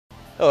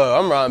Hello,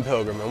 I'm Ryan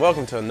Pilgrim, and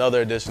welcome to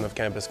another edition of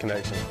Campus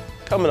Connection.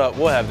 Coming up,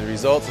 we'll have the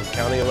results of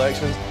county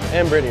elections,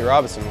 and Brittany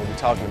Robinson will be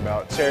talking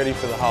about charity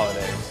for the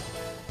holidays.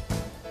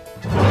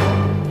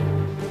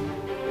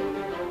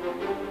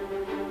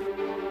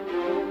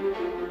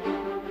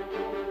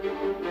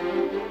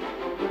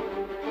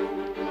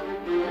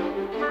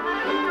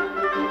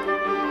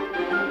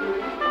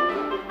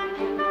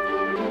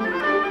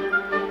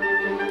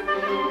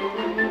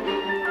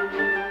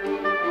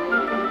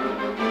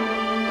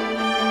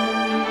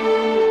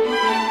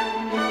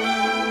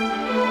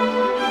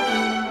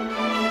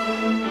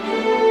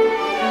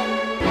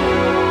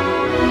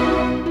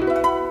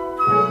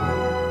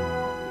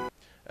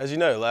 As you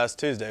know, last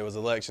Tuesday was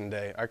Election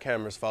Day. Our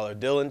cameras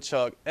followed Dillon,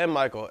 Chuck, and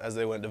Michael as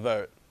they went to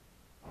vote.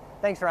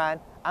 Thanks, Ryan.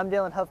 I'm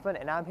Dillon Huffman,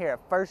 and I'm here at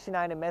First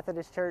United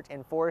Methodist Church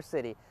in Forest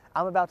City.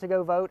 I'm about to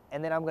go vote,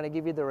 and then I'm going to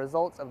give you the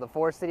results of the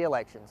Forest City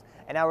elections.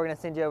 And now we're going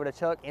to send you over to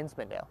Chuck in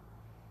Spindale.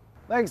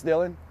 Thanks,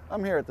 Dillon.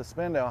 I'm here at the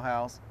Spindale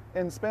House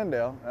in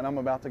Spindale, and I'm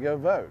about to go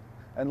vote.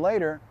 And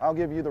later, I'll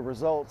give you the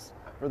results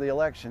for the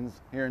elections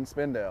here in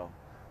Spindale.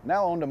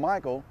 Now on to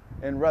Michael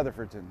in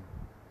Rutherfordton.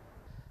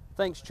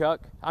 Thanks,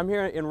 Chuck. I'm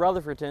here in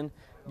Rutherfordton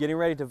getting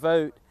ready to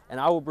vote, and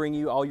I will bring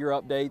you all your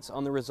updates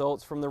on the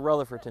results from the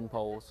Rutherfordton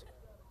polls.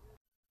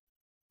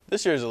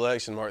 This year's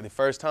election marked the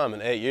first time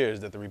in 8 years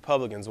that the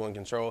Republicans won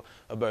control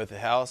of both the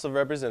House of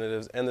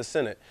Representatives and the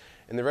Senate.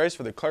 In the race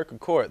for the Clerk of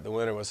Court, the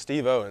winner was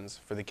Steve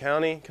Owens. For the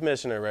County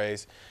Commissioner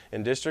race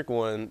in District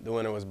 1, the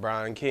winner was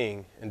Brian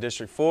King. In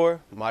District 4,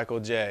 Michael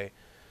J.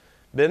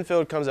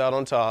 Benfield comes out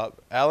on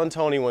top. Alan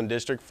Toney won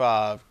District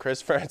 5.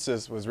 Chris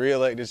Francis was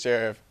re-elected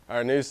sheriff.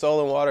 Our new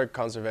Soil and Water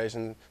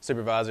Conservation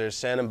Supervisor is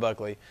Shannon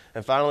Buckley.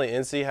 And finally,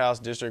 NC House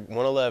District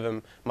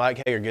 111,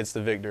 Mike Hager gets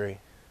the victory.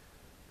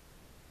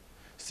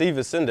 Steve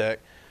Vicendek,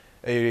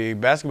 a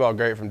basketball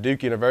great from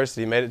Duke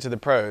University, made it to the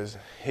pros.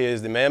 He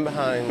is the man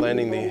behind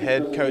landing the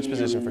head coach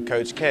position for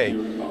Coach K.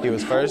 He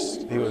was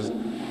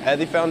at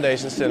the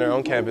Foundation Center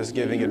on campus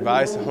giving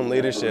advice on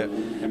leadership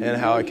and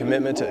how a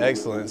commitment to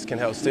excellence can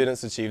help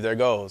students achieve their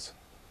goals.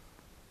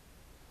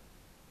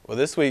 Well,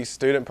 this week's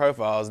student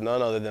profile is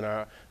none other than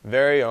our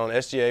very own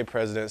SGA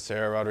President,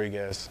 Sarah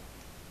Rodriguez.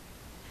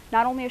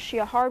 Not only is she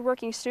a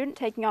hard-working student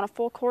taking on a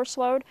full course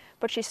load,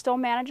 but she still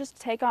manages to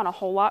take on a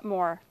whole lot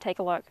more. Take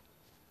a look.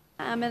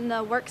 I'm in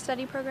the work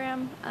study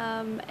program,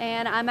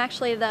 and I'm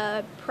actually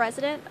the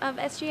president of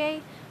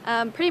SGA.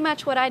 Pretty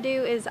much what I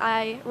do is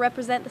I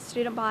represent the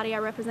student body, I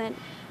represent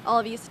all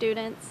of you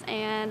students,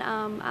 and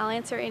I'll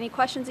answer any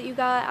questions that you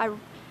got.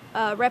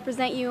 I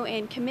represent you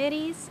in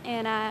committees,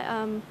 and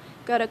I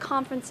go to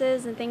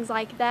conferences and things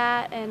like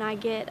that, and I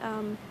get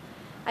to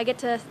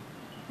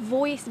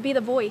be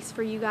the voice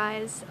for you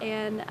guys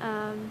and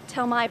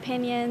tell my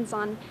opinions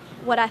on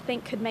what I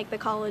think could make the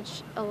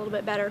college a little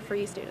bit better for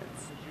you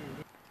students.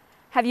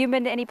 Have you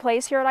been to any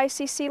plays here at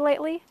ICC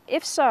lately?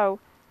 If so,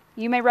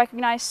 you may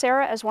recognize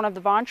Sarah as one of the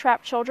Von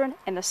Trapp children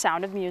in The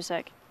Sound of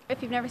Music.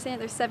 If you've never seen it,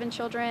 there's 7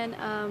 children,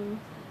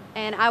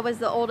 and I was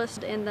the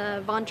oldest in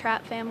the Von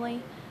Trapp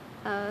family,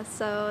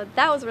 so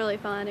that was really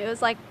fun. It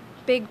was like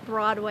big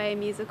Broadway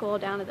musical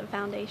down at the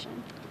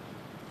Foundation.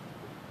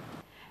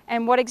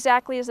 And what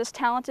exactly is this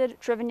talented,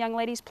 driven young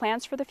lady's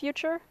plans for the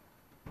future?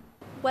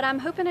 What I'm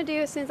hoping to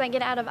do as soon as I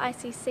get out of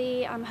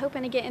ICC, I'm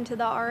hoping to get into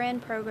the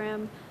RN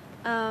program.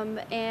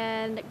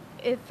 And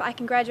if I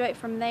can graduate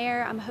from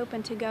there, I'm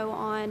hoping to go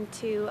on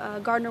to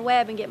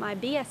Gardner-Webb and get my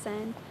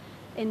BSN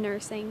in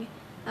nursing.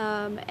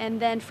 And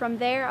then from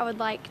there, I would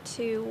like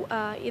to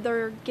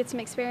either get some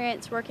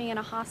experience working in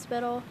a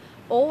hospital,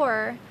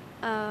 or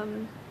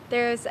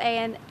there's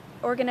an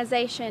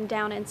organization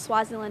down in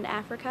Swaziland,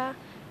 Africa,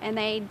 and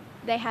they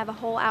have a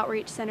whole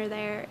outreach center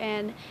there,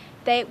 and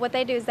what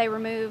they do is they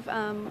remove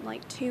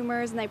like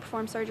tumors, and they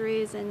perform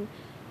surgeries and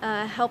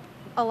help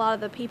a lot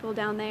of the people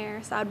down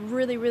there. So I'd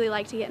really, really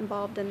like to get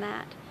involved in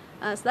that.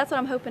 So that's what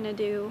I'm hoping to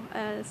do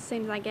as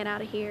soon as I get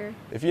out of here.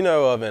 If you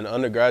know of an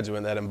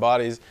undergraduate that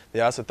embodies the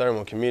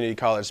Isothermal Community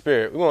College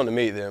spirit, we want to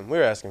meet them.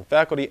 We're asking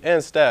faculty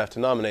and staff to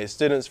nominate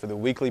students for the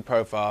weekly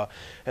profile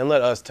and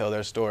let us tell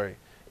their story.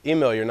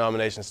 Email your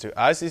nominations to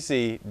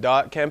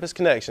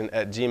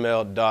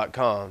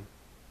icc.campusconnection@gmail.com.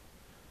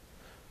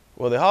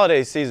 Well, the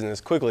holiday season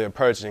is quickly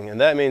approaching, and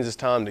that means it's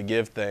time to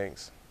give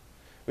thanks.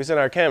 We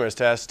sent our cameras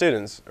to ask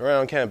students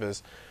around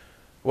campus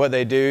what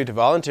they do to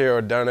volunteer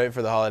or donate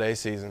for the holiday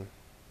season.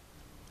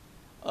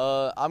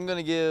 I'm going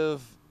to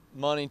give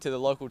money to the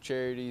local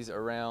charities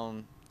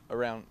around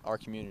our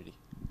community.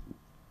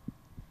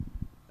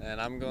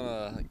 And I'm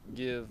going to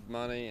give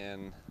money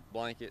and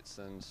blankets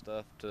and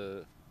stuff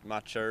to my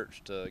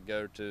church to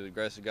go to the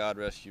Grace of God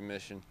Rescue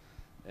Mission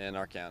in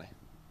our county.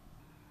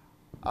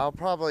 I'll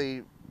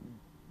probably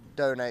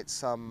donate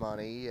some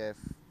money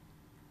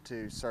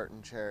to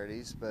certain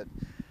charities, but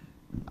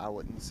I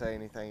wouldn't say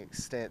anything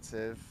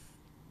extensive.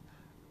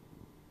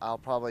 I'll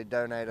probably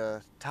donate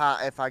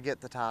if I get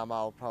the time,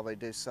 I'll probably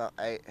do some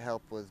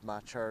help with my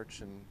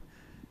church, and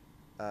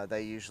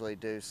they usually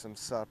do some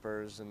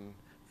suppers and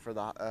for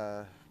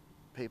the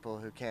people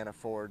who can't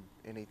afford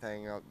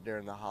anything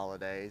during the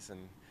holidays,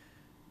 and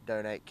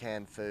donate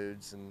canned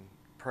foods and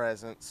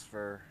presents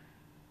for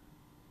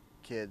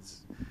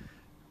kids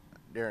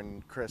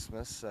during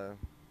Christmas. So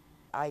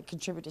I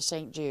contribute to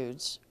St.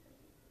 Jude's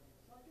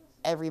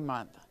every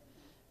month,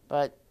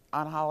 but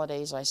on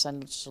holidays I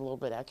send just a little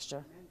bit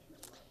extra.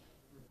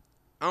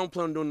 I don't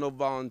plan on doing no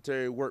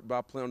voluntary work, but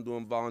I plan on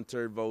doing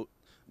voluntary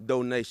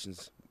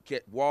donations.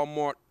 At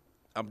Walmart,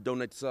 I'm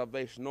donating to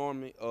Salvation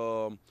Army.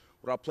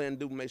 What I plan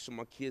to do, make sure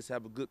my kids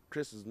have a good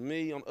Christmas.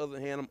 Me, on the other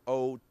hand, I'm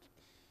old.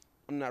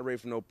 I'm not ready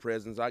for no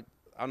presents. I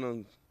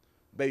done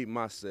baby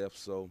myself,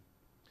 so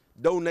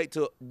donate,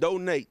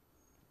 $1,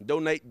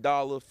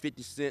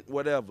 50 cents,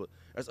 whatever.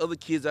 There's other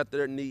kids out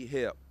there that need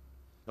help.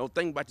 Don't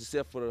think about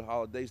yourself for the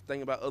holidays.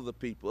 Think about other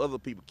people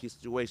kids'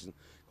 situations.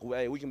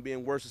 Hey, we can be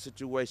in worse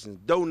situations.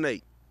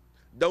 Donate.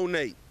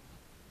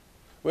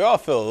 We all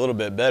feel a little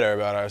bit better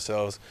about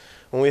ourselves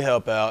when we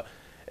help out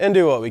and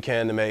do what we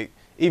can to make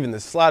even the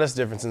slightest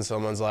difference in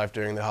someone's life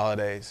during the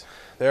holidays.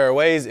 There are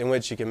ways in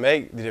which you can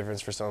make the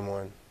difference for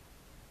someone.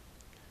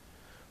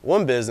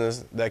 One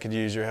business that could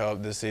use your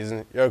help this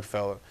season,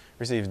 Yokefella,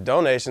 receives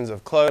donations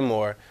of clothes and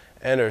more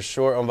and are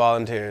short on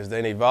volunteers.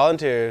 They need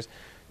volunteers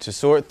to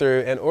sort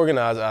through and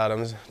organize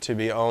items to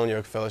be on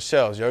Yokefella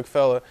shelves.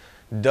 Yokefella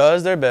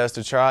does their best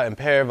to try and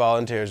pair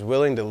volunteers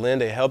willing to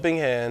lend a helping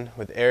hand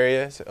with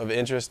areas of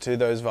interest to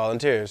those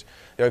volunteers.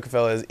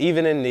 Yokefella is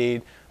even in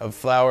need of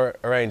flower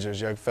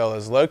arrangers. Yokefella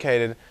is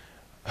located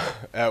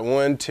at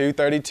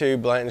 1232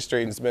 Blanton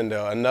Street in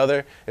Spindale.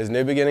 Another is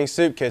New Beginning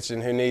Soup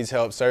Kitchen, who needs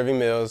help serving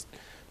meals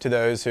to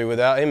those who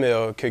without a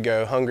meal could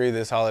go hungry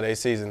this holiday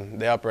season.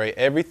 They operate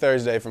every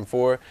Thursday from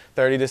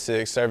 4:30 to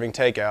 6, serving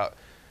takeout.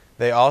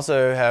 They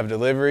also have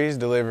deliveries,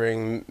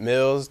 delivering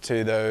meals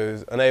to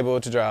those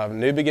unable to drive.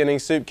 New Beginning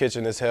Soup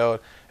Kitchen is held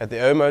at the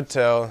O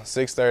Motel,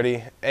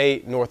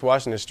 638 North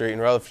Washington Street in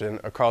Rutherford,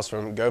 across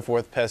from Go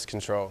Forth Pest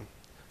Control.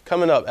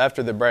 Coming up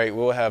after the break,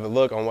 we'll have a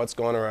look on what's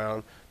going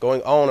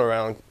on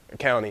around the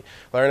county,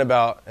 learn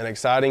about an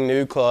exciting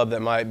new club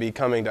that might be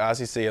coming to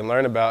ICC, and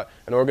learn about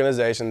an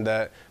organization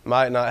that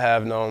might not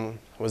have known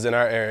was in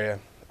our area.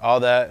 All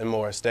that and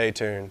more. Stay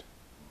tuned.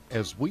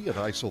 As we at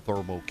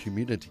Isothermal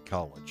Community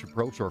College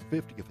approach our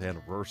 50th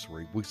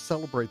anniversary, we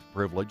celebrate the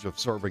privilege of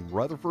serving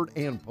Rutherford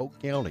and Polk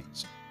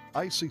counties.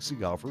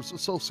 ICC offers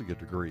associate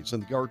degrees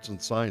in the arts and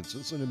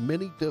sciences and in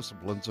many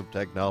disciplines of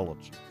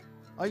technology.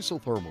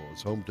 Isothermal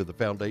is home to the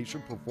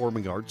Foundation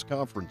Performing Arts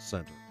Conference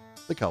Center.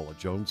 The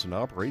college owns and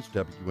operates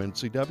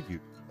WNCW,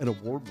 an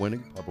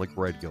award-winning public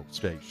radio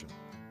station.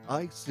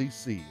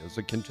 ICC is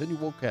a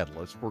continual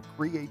catalyst for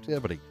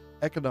creativity,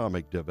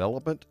 economic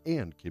development,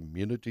 and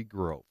community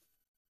growth.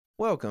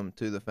 Welcome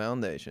to the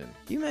Foundation.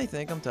 You may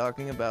think I'm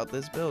talking about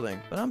this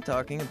building, but I'm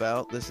talking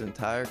about this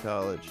entire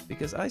college,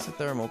 because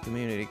Isothermal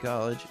Community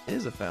College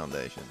is a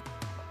foundation.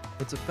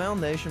 It's a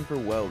foundation for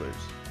welders,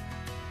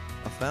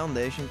 a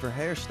foundation for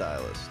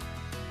hairstylists,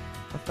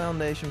 a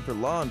foundation for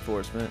law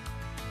enforcement,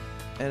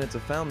 and it's a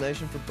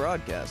foundation for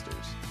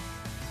broadcasters.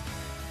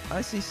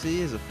 ICC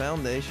is a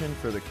foundation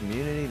for the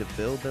community to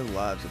build their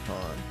lives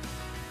upon.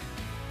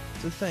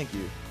 So thank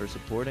you for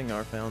supporting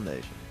our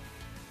foundation.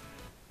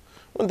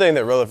 One thing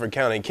that Rutherford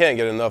County can't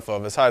get enough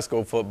of is high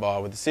school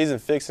football. With the season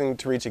fixing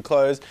to reach a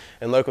close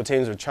and local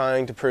teams are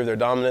trying to prove their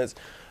dominance,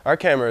 our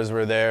cameras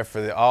were there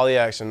for all the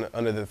action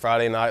under the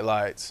Friday night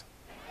lights.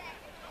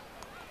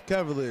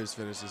 Cavaliers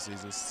finished the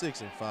season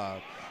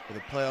 6-5 with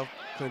a playoff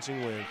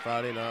clinching win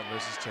Friday night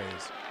versus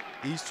Chase.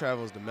 East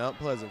travels to Mount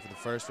Pleasant for the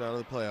first round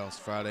of the playoffs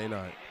Friday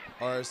night.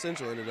 Our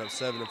Essential ended up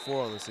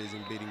 7-4 on the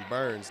season, beating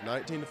Burns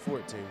 19-14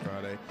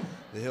 Friday.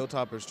 The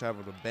Hilltoppers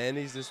travel to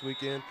Bandy's this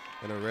weekend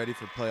and are ready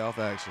for playoff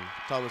action.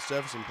 Thomas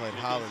Jefferson played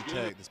Highland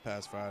Tech this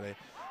past Friday,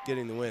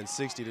 getting the win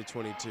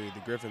 60-22. The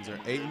Griffins are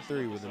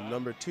 8-3 with a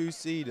number 2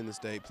 seed in the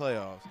state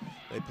playoffs.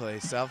 They play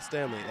South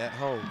Stanley at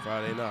home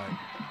Friday night.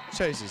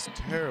 Chase's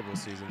terrible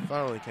season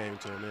finally came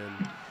to an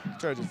end. The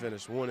Trojans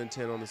finished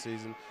 1-10 on the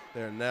season.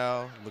 They are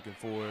now looking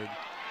forward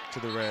to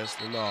the rest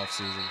in the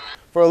offseason.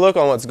 For a look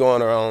on what's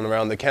going on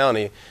around the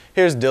county,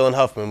 here's Dillon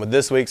Huffman with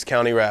this week's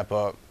County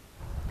Wrap-Up.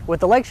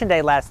 With Election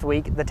Day last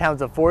week, the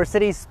towns of Forest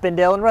City,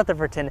 Spindale, and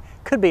Rutherfordton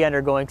could be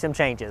undergoing some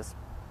changes.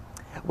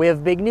 We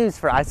have big news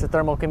for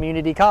Isothermal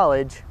Community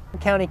College.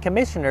 County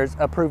commissioners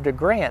approved a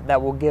grant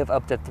that will give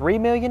up to $3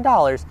 million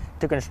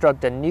to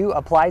construct a new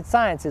Applied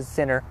Sciences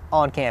Center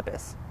on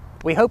campus.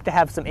 We hope to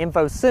have some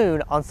info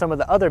soon on some of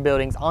the other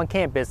buildings on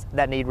campus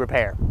that need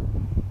repair.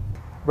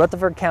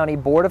 Rutherford County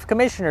Board of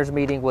Commissioners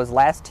meeting was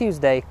last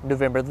Tuesday,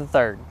 November the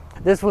 3rd.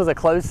 This was a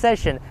closed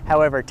session,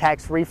 however,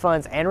 tax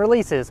refunds and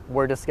releases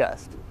were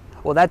discussed.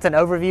 Well, that's an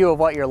overview of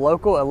what your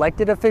local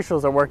elected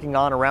officials are working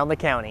on around the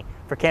county.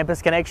 For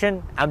Campus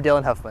Connection, I'm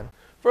Dillon Huffman.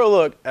 For a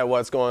look at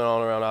what's going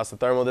on around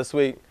Isothermal this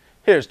week,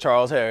 here's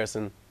Charles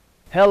Harrison.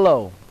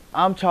 Hello,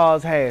 I'm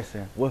Charles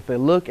Harrison with a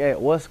look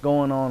at what's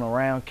going on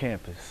around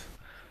campus.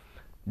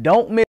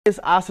 Don't miss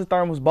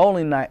Isothermal's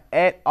bowling night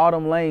at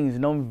Autumn Lanes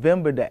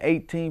November the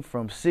 18th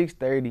from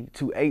 6:30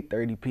 to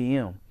 8:30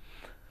 p.m.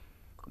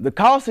 The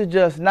cost is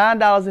just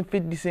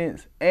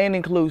 $9.50 and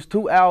includes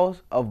 2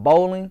 hours of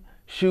bowling,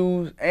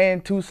 shoes,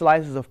 and 2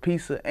 slices of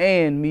pizza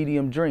and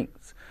medium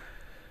drinks.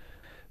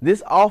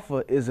 This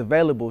offer is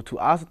available to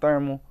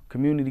Isothermal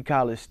Community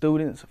College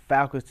students,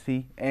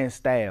 faculty, and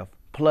staff,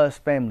 plus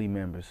family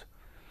members.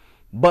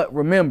 But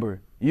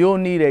remember, you'll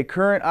need a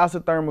current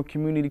Isothermal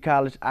Community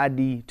College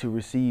ID to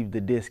receive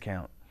the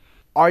discount.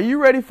 Are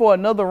you ready for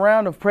another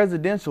round of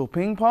presidential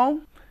ping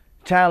pong?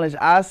 Challenge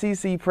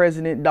ICC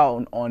President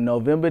Dalton on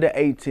November the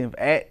 18th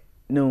at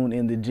noon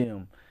in the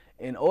gym.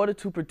 In order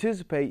to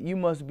participate, you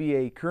must be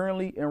a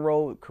currently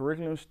enrolled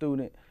curriculum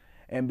student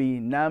and be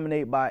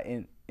nominated by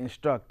an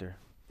instructor.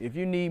 If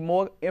you need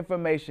more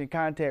information,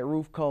 contact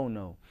Ruth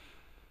Kono.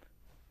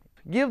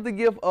 Give the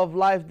gift of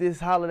life this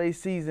holiday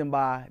season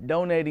by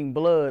donating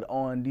blood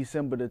on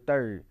December the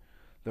 3rd.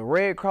 The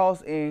Red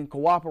Cross, in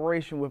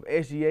cooperation with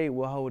SGA,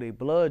 will hold a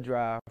blood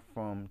drive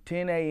from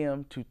 10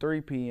 a.m. to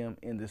 3 p.m.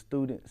 in the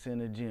Student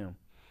Center gym.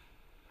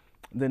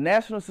 The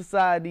National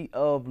Society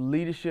of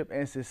Leadership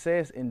and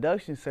Success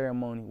induction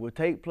ceremony will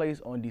take place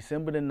on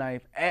December the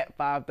 9th at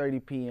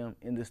 5:30 p.m.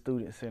 in the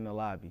Student Center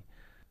lobby.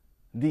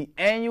 The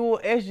annual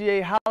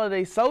SGA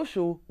Holiday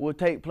Social will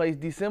take place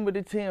December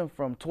the 10th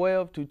from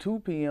 12 to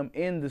 2 p.m.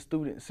 in the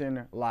Student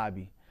Center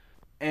lobby.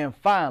 And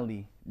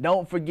finally,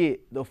 don't forget,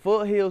 the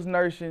Foothills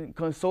Nursing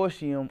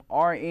Consortium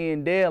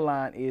RN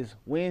deadline is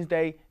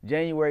Wednesday,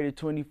 January the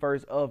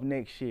 21st of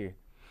next year.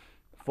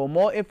 For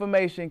more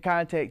information,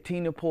 contact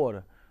Tina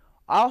Porter.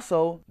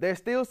 Also, there's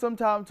still some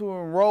time to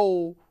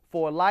enroll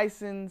for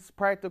licensed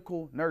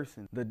practical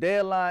nursing. The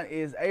deadline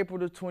is April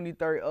the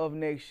 23rd of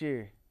next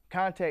year.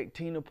 Contact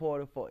Tina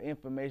Porter for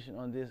information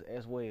on this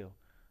as well.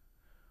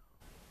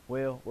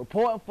 Well,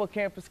 reporting for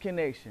Campus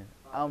Connection,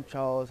 I'm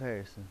Charles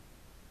Harrison.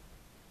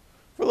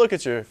 For a look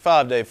at your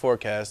 5-day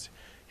forecast,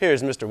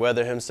 here's Mr.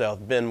 Weather himself,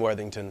 Ben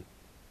Worthington.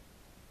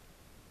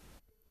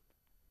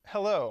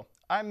 Hello,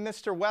 I'm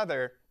Mr.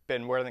 Weather,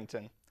 Ben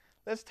Worthington.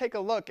 Let's take a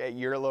look at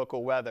your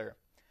local weather.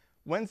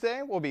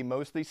 Wednesday will be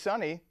mostly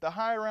sunny, the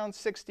high around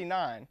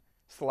 69.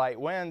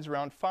 Slight winds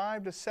around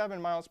 5 to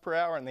 7 miles per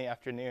hour in the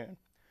afternoon.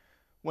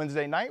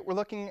 Wednesday night, we're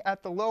looking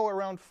at the low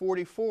around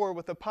 44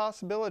 with a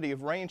possibility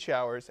of rain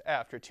showers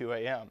after 2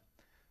 a.m.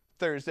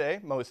 Thursday,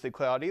 mostly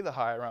cloudy, the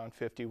high around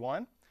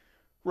 51.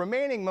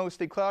 Remaining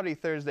mostly cloudy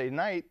Thursday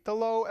night, the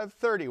low at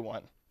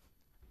 31.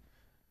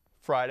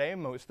 Friday,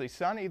 mostly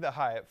sunny, the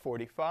high at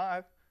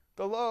 45,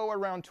 the low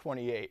around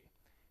 28.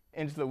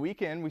 Into the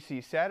weekend, we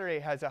see Saturday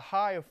has a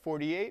high of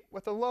 48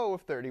 with a low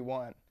of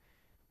 31.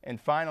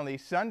 And finally,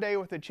 Sunday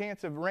with a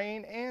chance of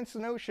rain and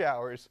snow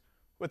showers,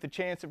 with the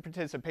chance of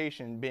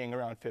participation being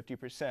around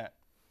 50%.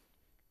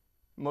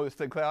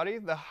 Mostly cloudy,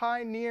 the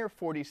high near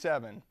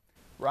 47.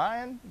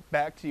 Ryan,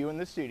 back to you in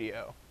the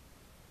studio.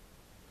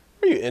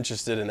 Are you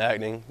interested in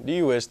acting? Do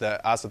you wish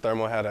that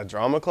Isothermal had a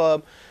drama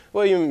club?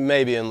 Well, you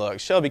may be in luck.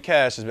 Shelby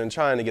Cash has been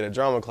trying to get a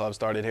drama club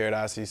started here at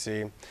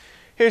ICC.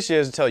 Here she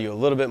is to tell you a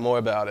little bit more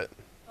about it.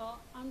 Well,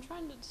 I'm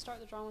trying to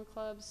start the drama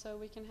club so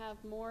we can have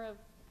more of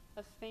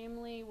a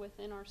family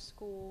within our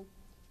school,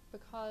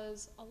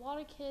 because a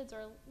lot of kids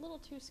are a little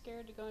too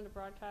scared to go into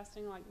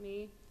broadcasting like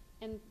me.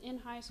 And in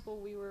high school,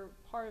 we were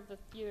part of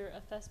either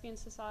a thespian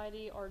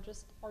society or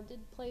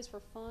did plays for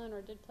fun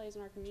or did plays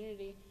in our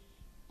community.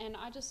 And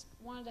I just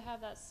wanted to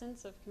have that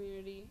sense of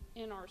community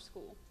in our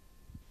school.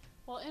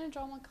 Well, in a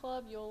drama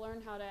club, you'll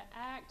learn how to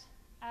act,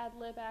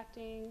 ad-lib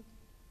acting,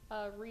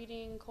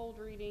 reading, cold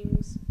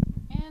readings,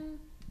 and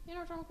in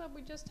our drama club,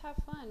 we just have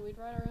fun. We'd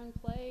write our own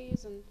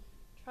plays and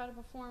try to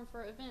perform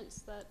for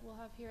events that we'll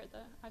have here at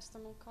the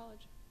Isothermal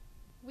College.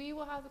 We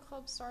will have the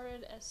club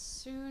started as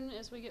soon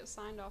as we get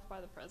signed off by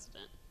the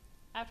president.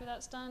 After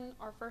that's done,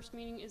 our first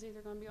meeting is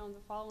either going to be on the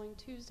following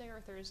Tuesday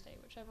or Thursday,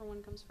 whichever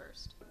one comes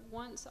first.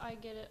 Once I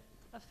get it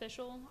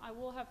official, I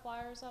will have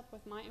flyers up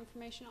with my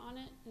information on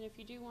it, and if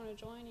you do want to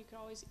join, you can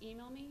always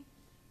email me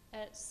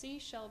at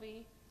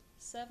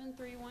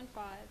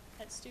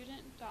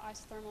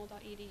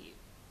cshelby7315@student.isothermal.edu.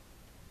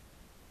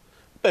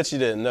 Bet you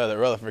didn't know that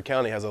Rutherford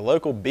County has a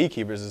local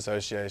beekeepers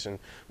association.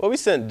 Well, we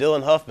sent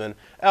Dillon Huffman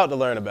out to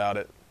learn about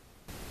it.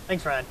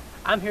 Thanks, Ryan.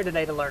 I'm here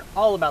today to learn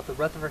all about the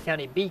Rutherford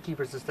County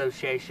Beekeepers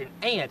Association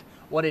and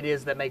what it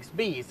is that makes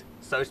bees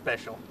so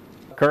special.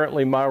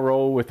 Currently, my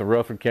role with the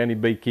Rutherford County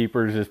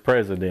Beekeepers is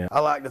president. I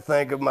like to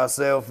think of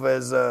myself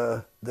as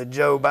the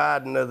Joe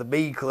Biden of the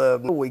Bee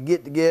Club. We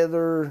get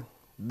together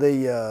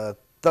the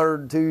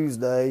third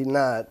Tuesday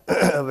night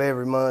of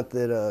every month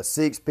at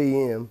 6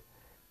 p.m.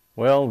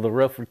 Well, the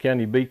Rutherford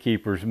County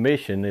Beekeepers'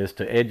 mission is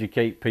to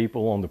educate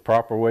people on the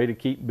proper way to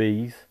keep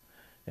bees,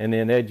 and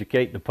then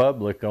educate the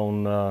public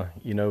on,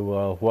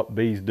 what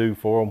bees do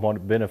for them, what the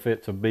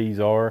benefits of bees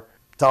are.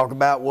 Talk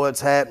about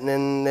what's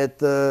happening at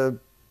the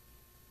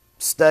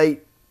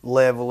state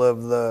level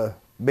of the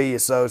Bee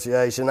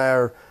Association.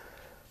 Our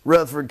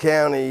Rutherford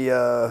County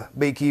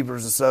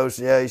Beekeepers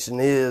Association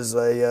is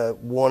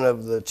one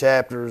of the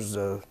chapters.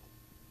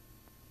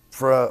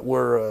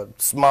 We're a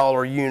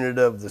smaller unit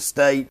of the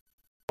state.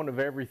 One of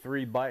every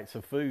 3 bites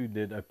of food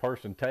that a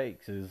person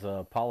takes is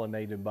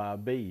pollinated by a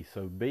bee.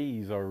 So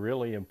bees are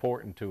really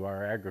important to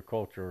our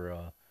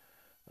agriculture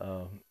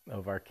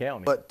of our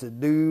county. What to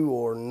do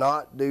or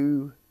not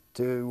do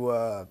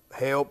to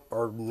help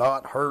or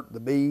not hurt the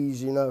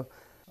bees, you know?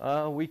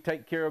 We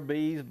take care of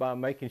bees by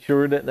making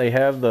sure that they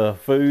have the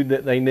food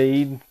that they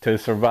need to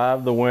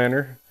survive the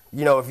winter.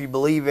 You know, if you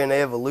believe in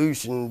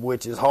evolution,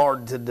 which is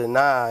hard to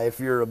deny if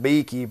you're a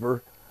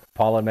beekeeper.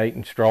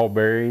 Pollinating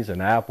strawberries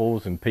and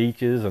apples and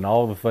peaches and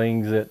all the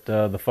things that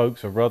the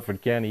folks of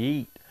Rutherford County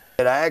eat.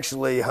 But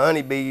actually,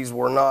 honeybees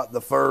were not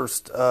the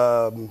first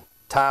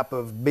type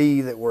of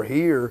bee that were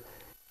here.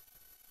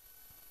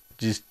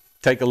 Just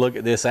take a look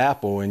at this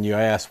apple and you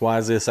ask, why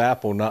is this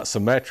apple not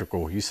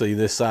symmetrical? You see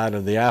this side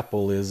of the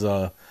apple is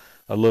a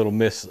little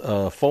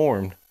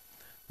misformed.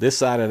 This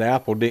side of the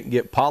apple didn't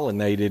get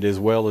pollinated as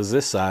well as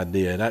this side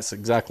did. That's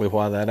exactly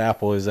why that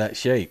apple is that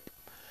shape.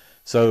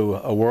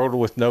 So a world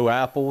with no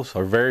apples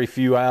or very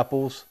few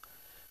apples,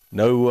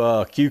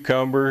 no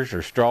cucumbers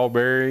or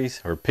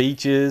strawberries or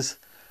peaches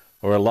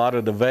or a lot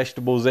of the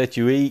vegetables that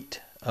you eat,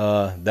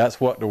 that's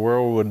what the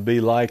world would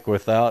be like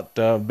without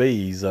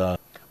bees.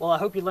 Well, I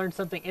hope you learned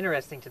something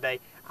interesting today.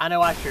 I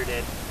know I sure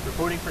did.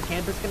 Reporting for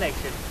Campus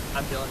Connection,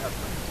 I'm Dillon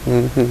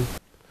Huffman.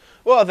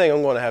 Well, I think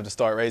I'm going to have to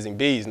start raising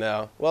bees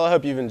now. Well, I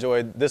hope you've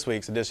enjoyed this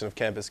week's edition of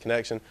Campus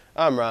Connection.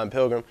 I'm Ryan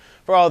Pilgrim.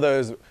 For all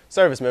those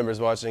service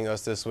members watching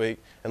us this week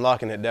and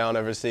locking it down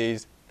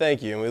overseas,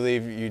 thank you, and we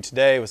leave you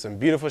today with some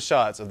beautiful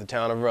shots of the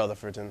town of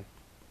Rutherfordton.